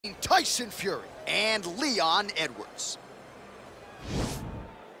Tyson Fury and Leon Edwards.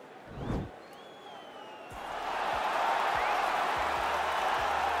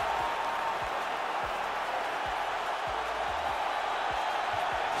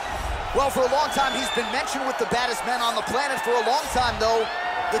 Well, for a long time, he's been mentioned with the baddest men on the planet. For a long time, though,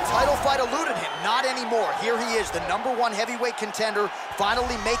 the title fight eluded him. Not anymore. Here he is, the #1 heavyweight contender,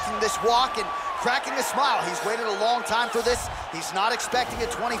 finally making this walk and cracking a smile. He's waited a long time for this. He's not expecting a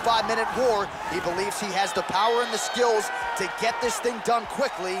 25-minute war. He believes he has the power and the skills to get this thing done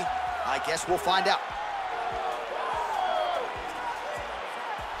quickly. I guess we'll find out.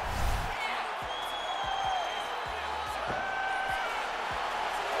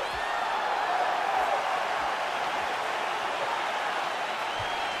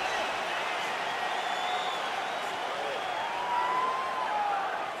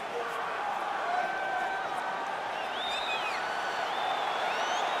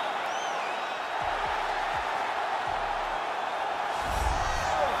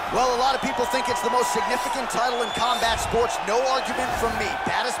 Well, a lot of people think it's the most significant title in combat sports. No argument from me.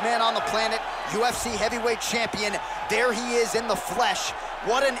 Baddest man on the planet, UFC heavyweight champion. There he is in the flesh.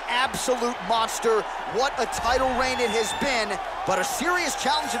 What an absolute monster. What a title reign it has been. But a serious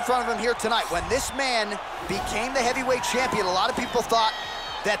challenge in front of him here tonight. When this man became the heavyweight champion, a lot of people thought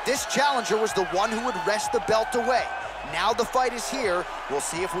that this challenger was the one who would wrest the belt away. Now the fight is here. We'll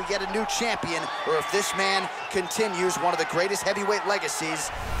see if we get a new champion or if this man continues one of the greatest heavyweight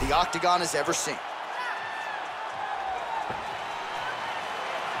legacies the Octagon has ever seen.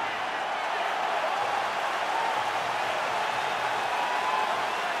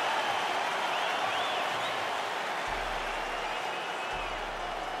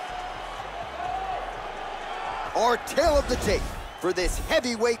 Our tale of the tape for this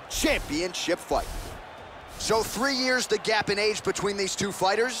heavyweight championship fight. So 3 years the gap in age between these two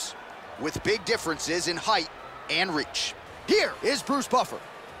fighters, with big differences in height and reach. Here is Bruce Buffer.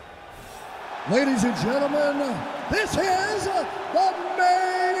 Ladies and gentlemen, this is the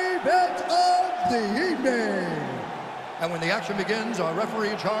main event of the evening. And when the action begins, our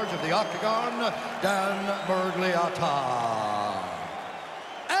referee in charge of the Octagon, Dan Bergliata.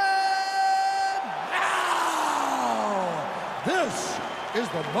 And now, this is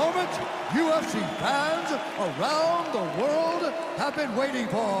the moment UFC fans around the world have been waiting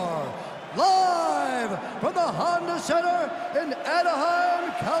for. Live from the Honda Center in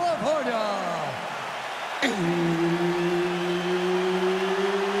Anaheim, California.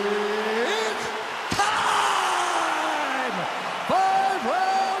 It's time! 5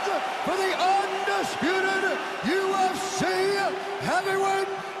 rounds for the undisputed UFC Heavyweight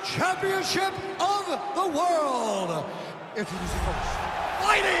Championship of the world. Introducing first,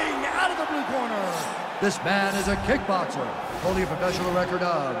 fighting out of the blue corner. This man is a kickboxer, holding a professional record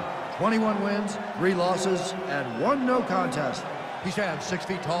of 21 wins, 3 losses, and 1 no contest. He stands 6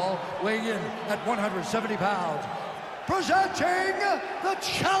 feet tall, weighing in at 170 pounds. Presenting the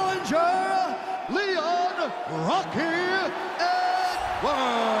challenger, Leon Rocky Edwards.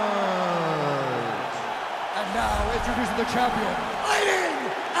 And now introducing the champion, fighting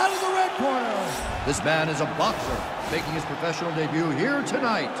out of the red corner. This man is a boxer, making his professional debut here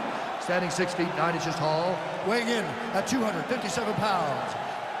tonight. Standing 6 feet 9 inches tall, weighing in at 257 pounds.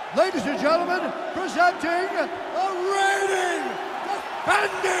 Ladies and gentlemen, presenting the reigning,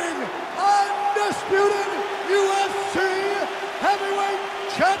 defending, undisputed UFC heavyweight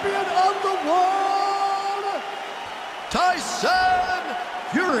champion of the world, Tyson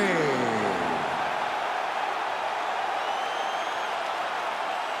Fury.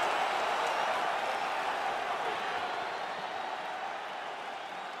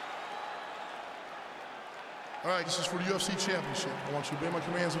 All right, this is for the UFC Championship. I want you to obey my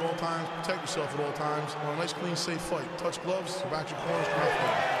commands at all times, protect yourself at all times. I want a nice, clean, safe fight. Touch gloves, back your corners, come out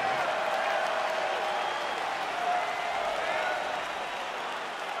fight.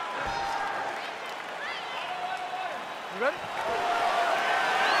 You ready?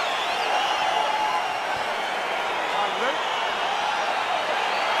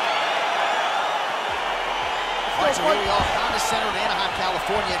 All right, so here we are, Honda Center in Anaheim,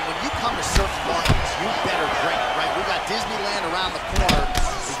 California, and when you come to certain markets, you better bring it, right? We got Disneyland around the corner.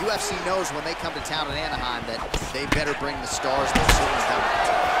 The UFC knows when they come to town in Anaheim that they better bring the stars. They've certainly done it.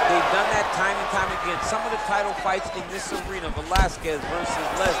 They've done that time and time again. Some of the title fights in this arena, Velasquez versus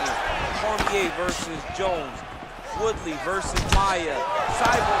Lesnar, Cormier versus Jones, Woodley versus Maia,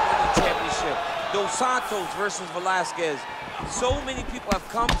 Cyborg winning championship, Dos Santos versus Velasquez. So many people have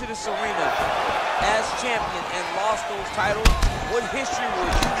come to this arena as champion and lost those titles. What history will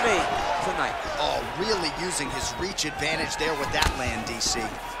you make tonight? Oh, really using his reach advantage there with that land, DC.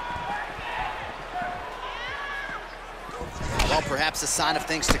 Well, perhaps a sign of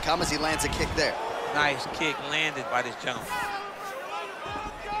things to come as he lands a kick there. Nice kick landed by this gentleman.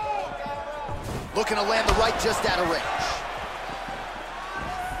 Looking to land the right just out of range.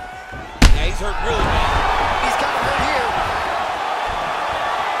 Yeah, he's hurt really bad. He's got him hurt here.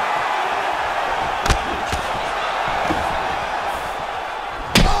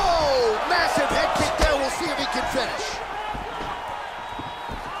 Oh, massive head kick there. We'll see if he can finish.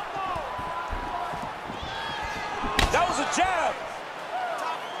 That was a jab.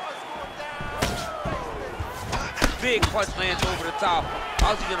 Big punch lands over the top.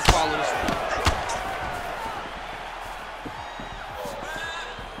 How's he gonna follow this one?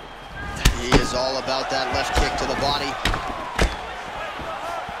 He is all about that left kick to the body.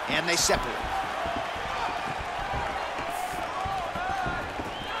 And they separate.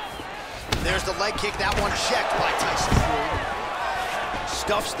 There's the leg kick. That one checked by Tyson.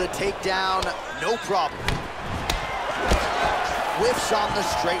 Stuffs the takedown, no problem. Whiffs on the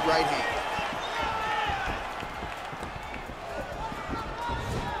straight right hand.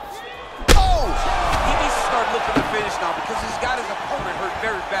 Oh! He needs to start looking to finish now because he's got his opponent hurt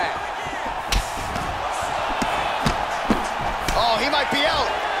very bad. Oh, he might be out.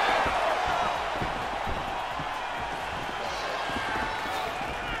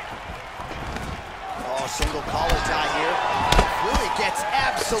 Oh, single collar tie here. Really gets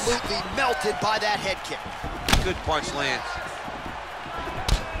absolutely melted by that head kick. Good punch lands.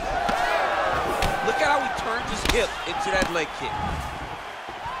 Look at how he turned his hip into that leg kick.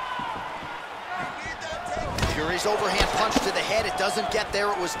 Fury's overhand punch to the head. It doesn't get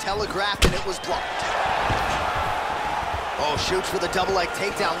there. It was telegraphed and it was blocked. Oh, shoots for the double leg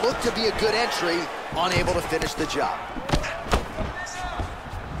takedown. Looked to be a good entry. Unable to finish the job.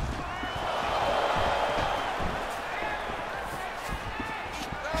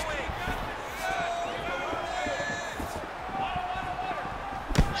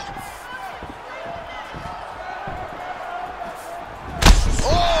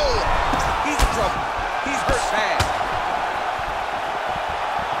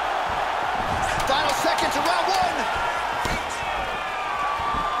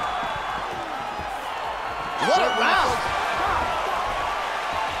 What a round!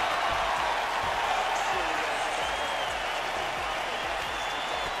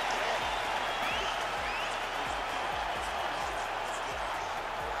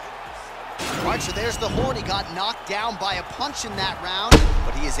 All right, so there's the Horn. He got knocked down by a punch in that round,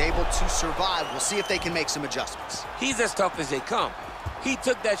 but he is able to survive. We'll see if they can make some adjustments. He's as tough as they come. He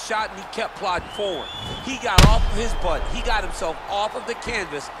took that shot and he kept plodding forward. He got off of his butt. He got himself off of the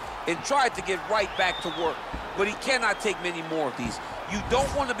canvas and tried to get right back to work. But he cannot take many more of these. You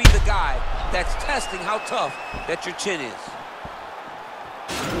don't want to be the guy that's testing how tough that your chin is.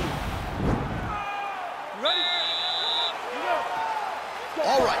 Ready?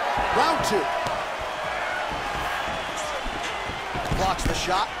 All right, round two. Blocks the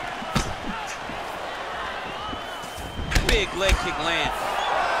shot. Big leg kick land.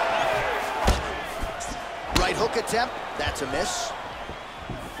 Right hook attempt, that's a miss.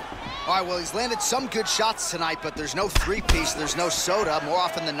 All right, well, he's landed some good shots tonight, but there's no three-piece, there's no soda. More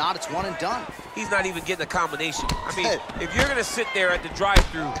often than not, it's one and done. He's not even getting a combination. I mean, if you're gonna sit there at the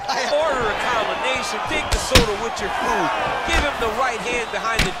drive-thru, order a combination, take the soda with your food, give him the right hand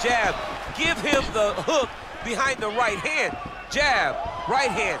behind the jab, give him the hook behind the right hand, jab,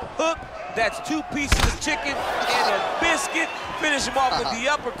 right hand, hook. That's 2 pieces of chicken and a biscuit. Finish him off with the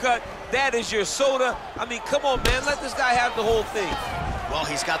uppercut. That is your soda. I mean, come on, man. Let this guy have the whole thing. Well,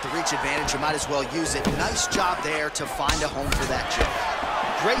 he's got the reach advantage. You might as well use it. Nice job there to find a home for that jab.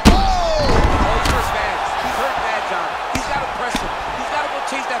 Great. Oh! He's hurt bad. He's hurt bad, John. He's got to press him. He's got to go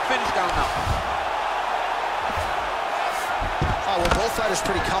chase that finish down now. Oh, well, both fighters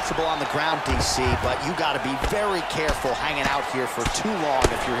pretty comfortable on the ground, DC, but you got to be very careful hanging out here for too long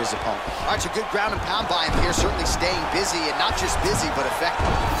if you're his opponent. All right, so good ground and pound by him here, certainly staying busy, and not just busy, but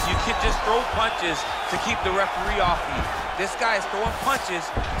effective. You can just throw punches to keep the referee off you. This guy is throwing punches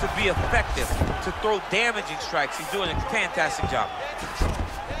to be effective, to throw damaging strikes. He's doing a fantastic job.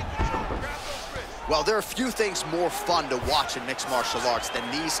 Well, there are few things more fun to watch in mixed martial arts than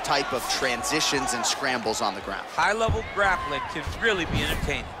these type of transitions and scrambles on the ground. High-level grappling can really be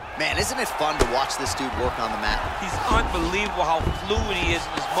entertaining. Man, isn't it fun to watch this dude work on the mat? He's unbelievable how fluid he is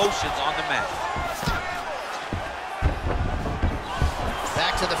in his motions on the mat.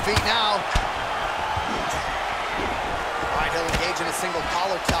 Back to the feet now. right, he'll engage in a single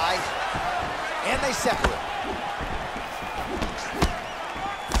collar tie. And they separate.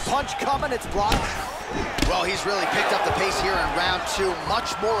 Punch coming, it's blocked. Well, he's really picked up the pace here in round 2.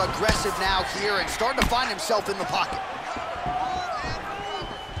 Much more aggressive now here and starting to find himself in the pocket.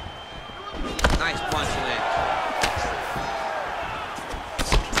 Nice punch land.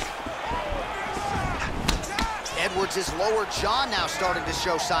 Edwards' lower jaw now starting to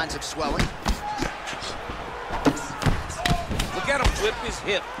show signs of swelling. Look at him whip his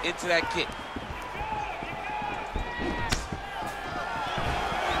hip into that kick.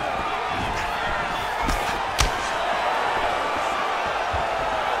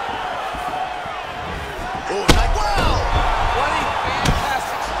 Oh, nice. Wow! What a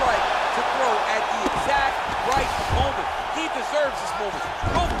fantastic strike to throw at the exact right moment. He deserves this moment.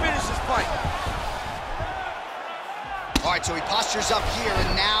 Go finish this fight. All right, so he postures up here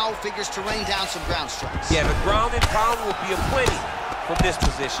and now figures to rain down some ground strikes. Yeah, the ground and pound will be aplenty from this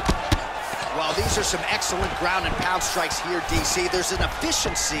position. Well, these are some excellent ground and pound strikes here, DC. There's an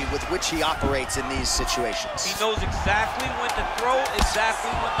efficiency with which he operates in these situations. He knows exactly when to throw,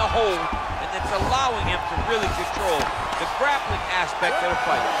 exactly when to hold, and it's allowing him to really control the grappling aspect of the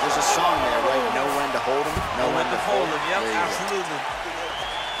fight. There's a song there, right? Know when to hold him, Know when to hold him. Yep, absolutely.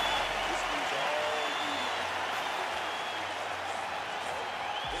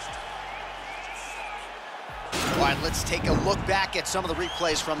 All right, let's take a look back at some of the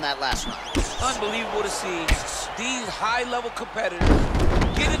replays from that last round. Unbelievable to see these high-level competitors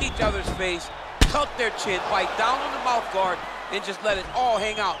get in each other's face, tuck their chin, bite down on the mouth guard, and just let it all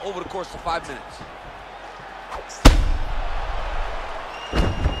hang out over the course of 5 minutes.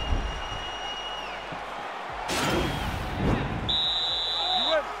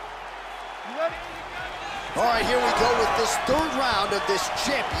 All right, here we go with this 3rd round of this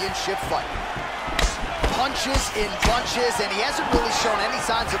championship fight. Punches in bunches, and he hasn't really shown any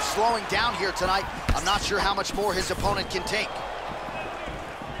signs of slowing down here tonight. I'm not sure how much more his opponent can take.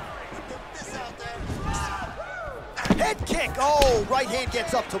 Head kick. Oh, right hand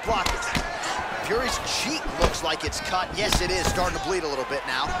gets up to block it. Fury's cheek looks like it's cut. Yes, it is. Starting to bleed a little bit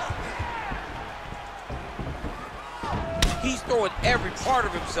now. He's throwing every part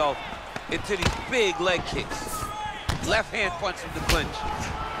of himself into these big leg kicks. Left hand punch him to clinch.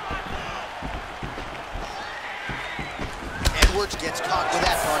 Edwards gets caught with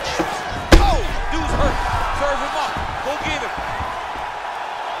that punch. Oh, dude's hurt. Serve him up. Go get him.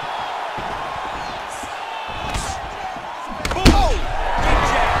 Boom. Oh, big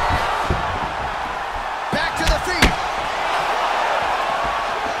jab. Back to the feet.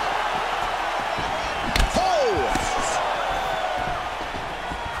 Oh.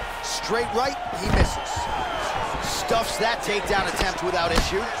 Straight right, he misses. Stuffs that takedown attempt without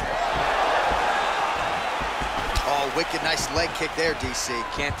issue. Oh, wicked nice leg kick there, DC.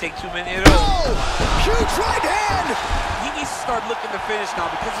 Can't take too many of those. Oh! Huge right hand! He needs to start looking to finish now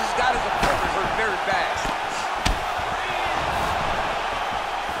because he's got his opponent hurt very bad.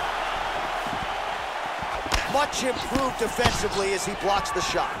 Much improved defensively as he blocks the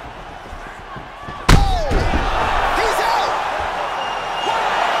shot. Oh! He's out!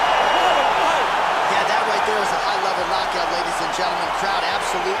 Yeah, that right there is a high-level knockout, ladies and gentlemen. Crowd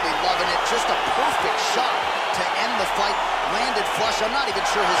absolutely loving it. Just a perfect shot to end the fight. Landed flush. I'm not even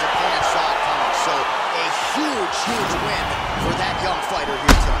sure his opponent saw it coming. So a huge, huge win for that young fighter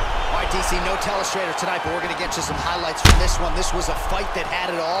here tonight. All right, DC, no telestrator tonight, but we're going to get you some highlights from this one. This was a fight that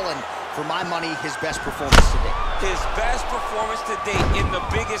had it all, and for my money, his best performance to date. His best performance to date in the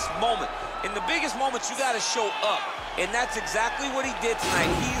biggest moment. In the biggest moments, you got to show up, and that's exactly what he did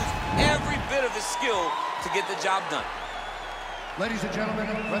tonight. He used every bit of his skill to get the job done. Ladies and gentlemen,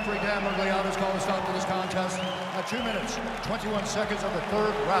 referee Dan Mergliano has called a stop to this contest at 2 minutes, 21 seconds of the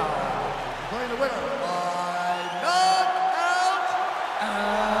 3rd round. Declaring the winner by knockout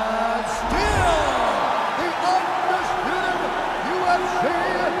and still the undisputed UFC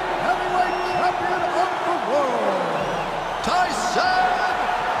heavyweight champion of the world, Tyson.